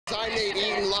I'm Nate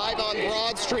Eaton, live on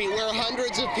Broad Street, where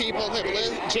hundreds of people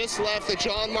have just left the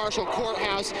John Marshall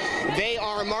Courthouse. They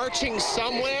are marching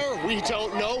somewhere. We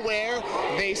don't know where.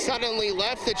 They suddenly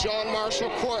left the John Marshall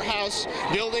Courthouse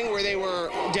building where they were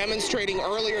demonstrating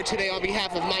earlier today on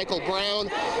behalf of Michael Brown,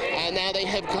 and now they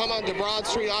have come onto Broad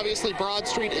Street. Obviously, Broad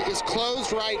Street is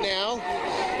closed right now.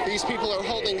 These people are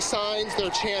holding signs. They're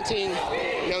chanting,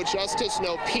 "No justice,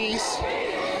 no peace.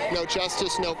 No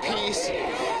justice, no peace,"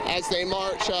 as they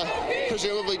march,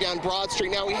 presumably down Broad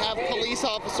Street. Now we have police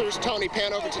officers, Tony,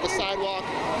 pan over to the sidewalk,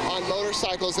 on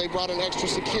motorcycles. They brought in extra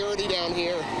security down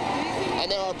here.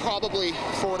 And there are probably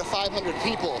 400 to 500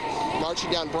 people marching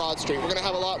down Broad Street. We're going to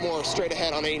have a lot more straight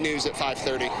ahead on 8 News at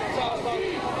 5:30.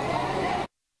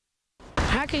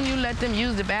 How can you let them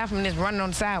use the bathroom that's running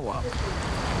on the sidewalk?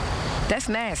 That's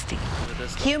nasty.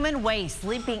 Human waste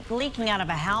leaking out of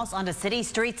a house onto city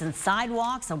streets and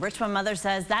sidewalks. A Richmond mother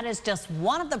says that is just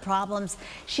one of the problems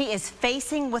she is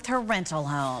facing with her rental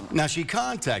home. Now, she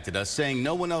contacted us saying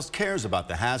no one else cares about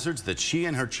the hazards that she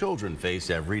and her children face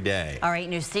every day. Our 8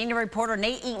 News senior reporter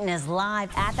Nate Eaton is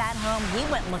live at that home.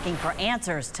 He went looking for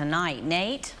answers tonight.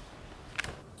 Nate?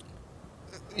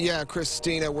 Yeah,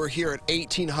 Christina, we're here at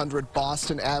 1800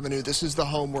 Boston Avenue. This is the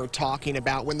home we're talking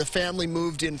about. When the family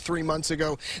moved in 3 months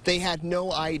ago, they had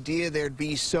no idea there'd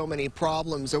be so many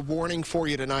problems. A warning for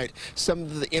you tonight. Some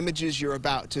of the images you're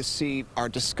about to see are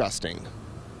disgusting.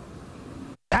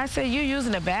 I said, you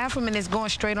using the bathroom and it's going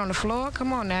straight on the floor?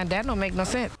 Come on now, that don't make no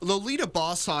sense. Lolita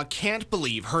Bossaw can't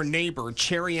believe her neighbor,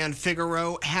 Cherry Ann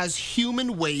Figueroa, has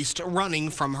human waste running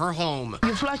from her home.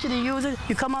 You flush it and use it,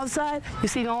 you come outside, you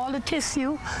see all the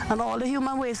tissue and all the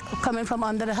human waste coming from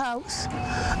under the house,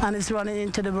 and it's running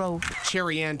into the road.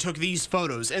 Cherry Ann took these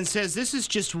photos and says this is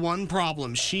just one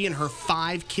problem she and her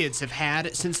 5 kids have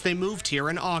had since they moved here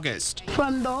in August.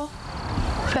 Front door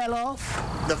fell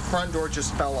off. The front door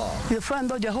just fell off. The front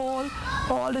door, the hole,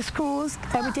 all the screws,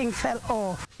 everything fell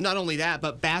off. Not only that,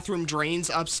 but bathroom drains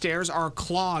upstairs are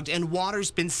clogged and water's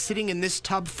been sitting in this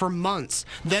tub for months.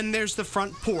 Then there's the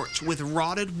front porch with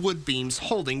rotted wood beams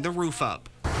holding the roof up.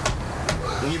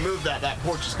 When you move that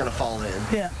porch is going to fall in.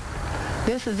 Yeah.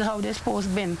 This is how this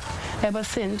post been ever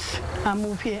since I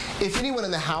moved here. If anyone in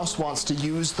the house wants to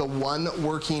use the one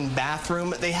working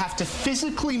bathroom, they have to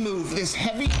physically move this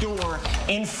heavy door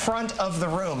in front of the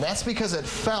room. That's because it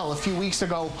fell a few weeks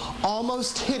ago,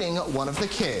 almost hitting one of the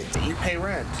kids. You pay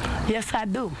rent? Yes, I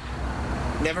do.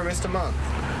 Never missed a month?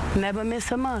 Never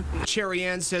miss a month. Cherry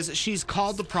Ann says she's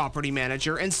called the property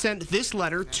manager and sent this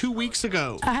letter 2 weeks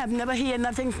ago. I have never heard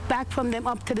nothing back from them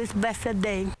up to this blessed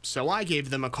day. So I gave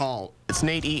them a call. It's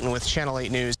Nate Eaton with Channel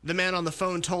 8 News. The man on the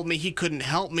phone told me he couldn't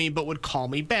help me but would call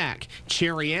me back.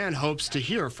 Cherry Ann hopes to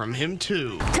hear from him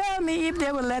too. Tell me if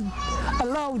they will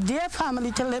allow their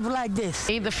family to live like this.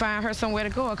 Either find her somewhere to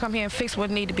go or come here and fix what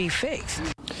need to be fixed.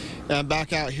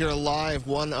 Back out here live,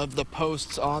 one of the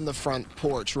posts on the front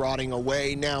porch rotting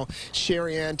away. Now,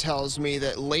 Sherry Ann tells me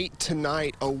that late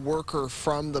tonight, a worker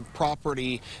from the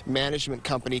property management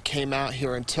company came out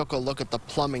here and took a look at the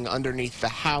plumbing underneath the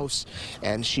house,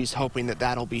 and she's hoping that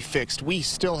that'll be fixed. We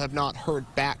still have not heard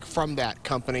back from that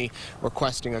company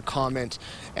requesting a comment,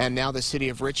 and now the city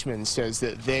of Richmond says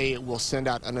that they will send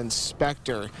out an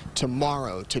inspector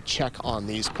tomorrow to check on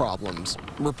these problems.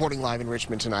 Reporting live in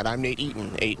Richmond tonight, I'm Nate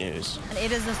Eaton, 8 News.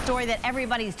 It is a story that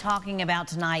everybody's talking about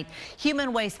tonight.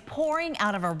 Human waste pouring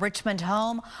out of a Richmond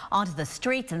home onto the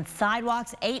streets and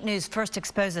sidewalks. 8 News first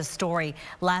exposed this story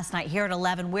last night. Here at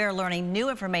 11, we're learning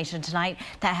new information tonight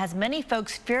that has many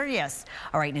folks furious.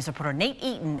 Our 8 News reporter Nate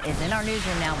Eaton is in our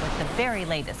newsroom now with the very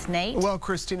latest. Nate? Well,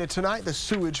 Christina, tonight the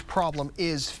sewage problem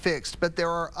is fixed, but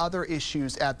there are other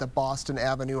issues at the Boston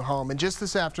Avenue home. And just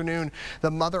this afternoon,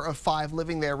 the mother of 5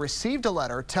 living there received a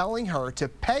letter telling her to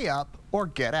pay up or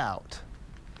get out.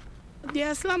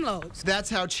 Yeah, slumlords. That's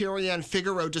how Cherry Ann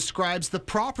Figueroa describes the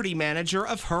property manager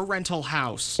of her rental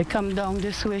house. They come down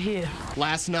this way here.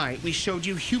 Last night, we showed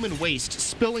you human waste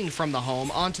spilling from the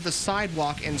home onto the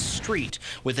sidewalk and street.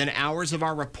 Within hours of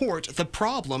our report, the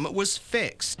problem was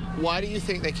fixed. Why do you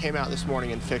think they came out this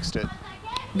morning and fixed it?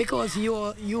 Because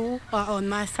you are on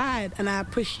my side, and I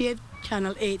appreciate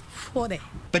Channel 8 for that.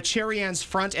 But Cherry Ann's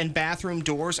front and bathroom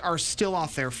doors are still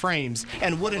off their frames,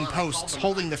 and wooden posts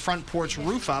holding the front porch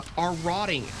roof up are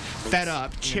rotting. Fed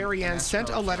up, Cherry Ann sent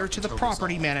a letter to the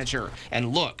property manager.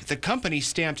 And look, the company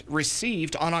stamped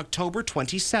received on October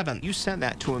 27th. You sent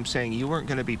that to him saying you weren't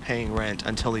going to be paying rent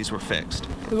until these were fixed.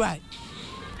 Right.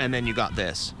 And then you got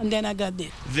this. And then I got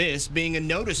this. This being a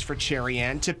notice for Cherry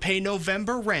Ann to pay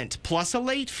November rent plus a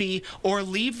late fee or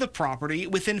leave the property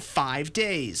within 5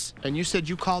 days. And you said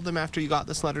you called them after you got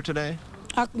this letter today?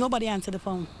 Nobody answered the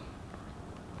phone.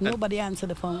 Nobody answered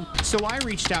the phone. So I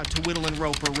reached out to Whittle and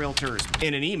Roper Realtors.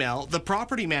 In an email, the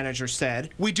property manager said,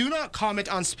 "We do not comment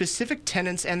on specific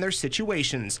tenants and their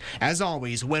situations. As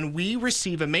always, when we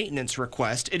receive a maintenance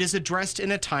request, it is addressed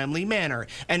in a timely manner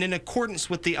and in accordance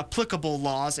with the applicable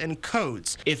laws and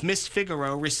codes. If Ms.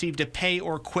 Figueroa received a pay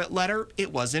or quit letter,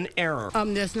 it was an error."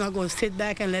 I'm just not going to sit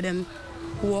back and let him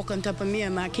walk on top of me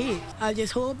and my kids. I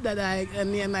just hope that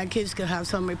me and my kids could have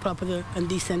somewhere proper and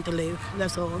decent to live.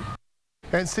 That's all.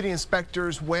 And city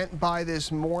inspectors went by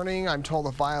this morning. I'm told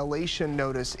a violation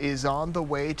notice is on the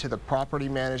way to the property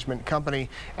management company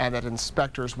and that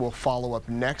inspectors will follow up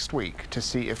next week to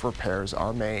see if repairs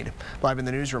are made. Live in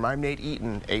the newsroom, I'm Nate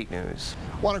Eaton, 8 News.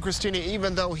 Juan and Christina,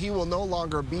 even though he will no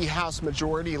longer be House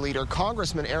Majority Leader,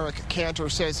 Congressman Eric Cantor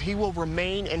says he will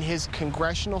remain in his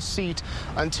congressional seat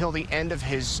until the end of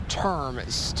his term.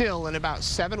 Still, in about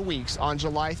 7 weeks, on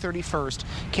July 31st,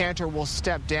 Cantor will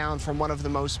step down from one of the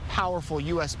most powerful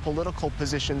U.S. political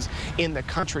positions in the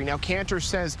country. Now, Cantor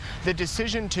says the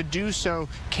decision to do so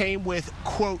came with,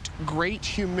 quote, great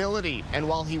humility. And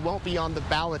while he won't be on the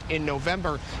ballot in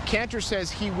November, Cantor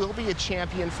says he will be a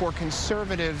champion for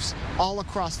conservatives all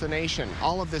across the nation.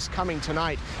 All of this coming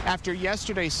tonight after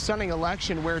yesterday's stunning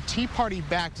election where Tea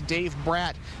Party-backed Dave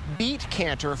Bratt beat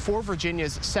Cantor for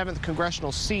Virginia's 7th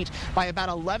congressional seat by about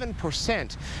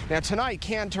 11%. Now, tonight,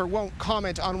 Cantor won't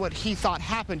comment on what he thought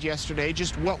happened yesterday,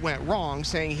 just what went wrong,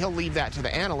 saying he'll leave that to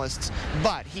the analysts,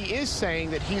 but he is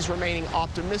saying that he's remaining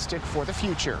optimistic for the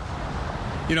future.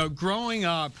 You know, growing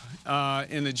up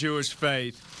in the Jewish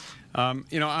faith,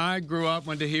 I grew up,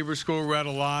 went to Hebrew school, read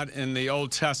a lot in the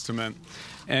Old Testament,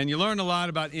 and you learn a lot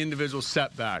about individual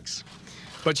setbacks.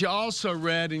 But you also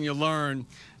read and you learn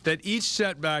that each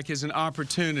setback is an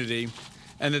opportunity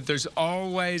and that there's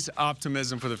always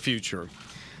optimism for the future.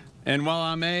 And while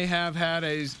I may have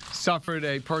suffered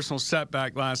a personal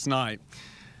setback last night,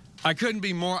 I couldn't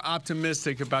be more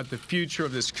optimistic about the future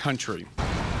of this country.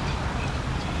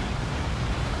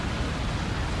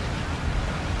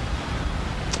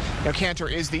 Now, Cantor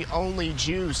is the only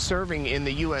Jew serving in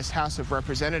the U.S. House of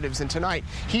Representatives, and tonight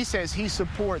he says he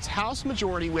supports House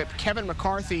Majority Whip Kevin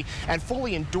McCarthy and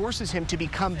fully endorses him to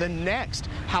become the next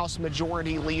House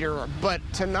Majority Leader. But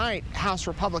tonight, House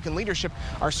Republican leadership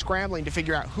are scrambling to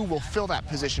figure out who will fill that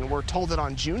position. We're told that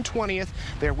on June 20th,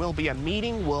 there will be a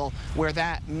meeting where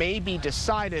that may be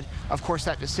decided. Of course,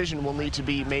 that decision will need to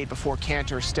be made before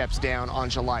Cantor steps down on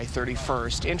July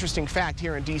 31st. Interesting fact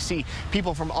here in D.C.,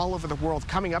 people from all over the world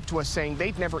coming up to us saying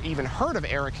they've never even heard of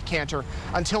Eric Cantor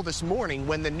until this morning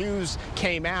when the news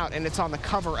came out, and it's on the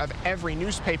cover of every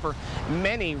newspaper.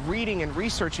 Many reading and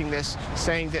researching this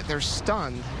saying that they're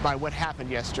stunned by what happened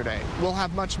yesterday. We'll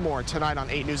have much more tonight on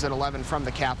 8 News at 11 from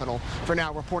the Capitol. For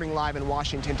now, reporting live in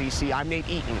Washington, D.C., I'm Nate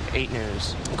Eaton, 8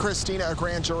 News. Christina, a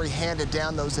grand jury handed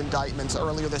down those indictments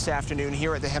earlier this afternoon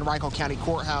here at the Henrico County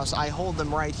Courthouse. I hold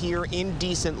them right here.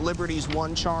 Indecent liberties,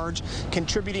 one charge,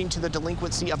 contributing to the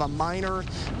delinquency of a minor,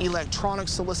 electronic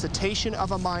solicitation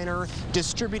of a minor,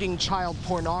 distributing child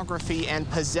pornography, and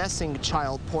possessing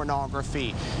child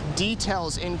pornography.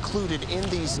 Details included in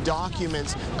these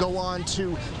documents go on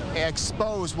to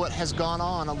expose what has gone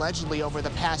on allegedly over the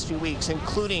past few weeks,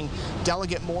 including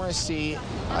Delegate Morrissey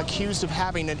accused of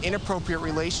having an inappropriate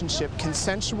relationship,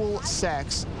 consensual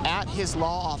sex, at his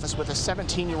law office with a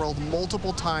 17-year-old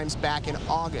multiple times back in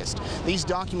August. These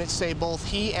documents say both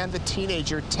he and the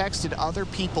teenager texted other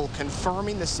people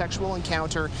confirming the sexual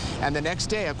encounter, and the next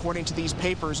day, according to these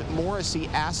papers, Morrissey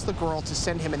asked the girl to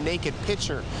send him a naked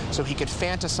picture so he could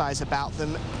fantasize about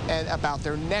them and about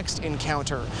their next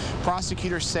encounter.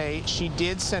 Prosecutors say she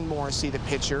did send Morrissey the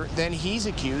picture, then he's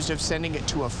accused of sending it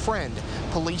to a friend.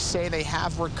 Police say they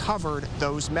have recovered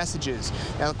those messages.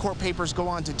 Now, the court papers go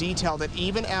on to detail that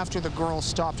even after the girl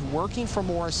stopped working for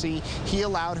Morrissey, he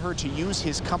allowed her to use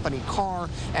his company car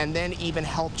and then even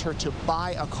helped her to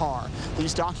buy a car.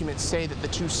 These documents say that the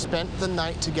two spent the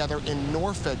night together in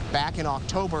Norfolk back in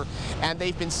October, and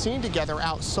they've been seen together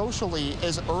out socially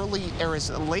as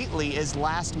lately as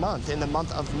last month, in the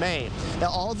month of May. Now,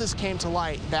 all of this came to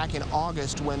light back in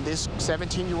August when this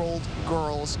 17-year-old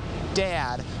girl's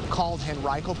dad called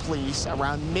Henrico police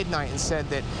around midnight and said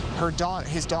that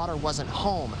his daughter wasn't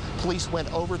home. Police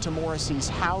went over to Morrissey's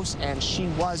house and she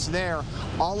was there.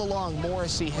 All along,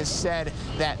 Morrissey has said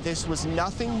that this was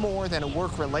nothing more than a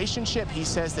work relationship. He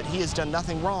says that he has done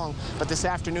nothing wrong, but this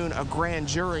afternoon a grand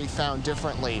jury found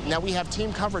differently. Now, we have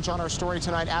team coverage on our story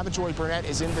tonight. Abijoy Burnett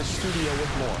is in the studio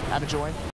with more. Abijoy.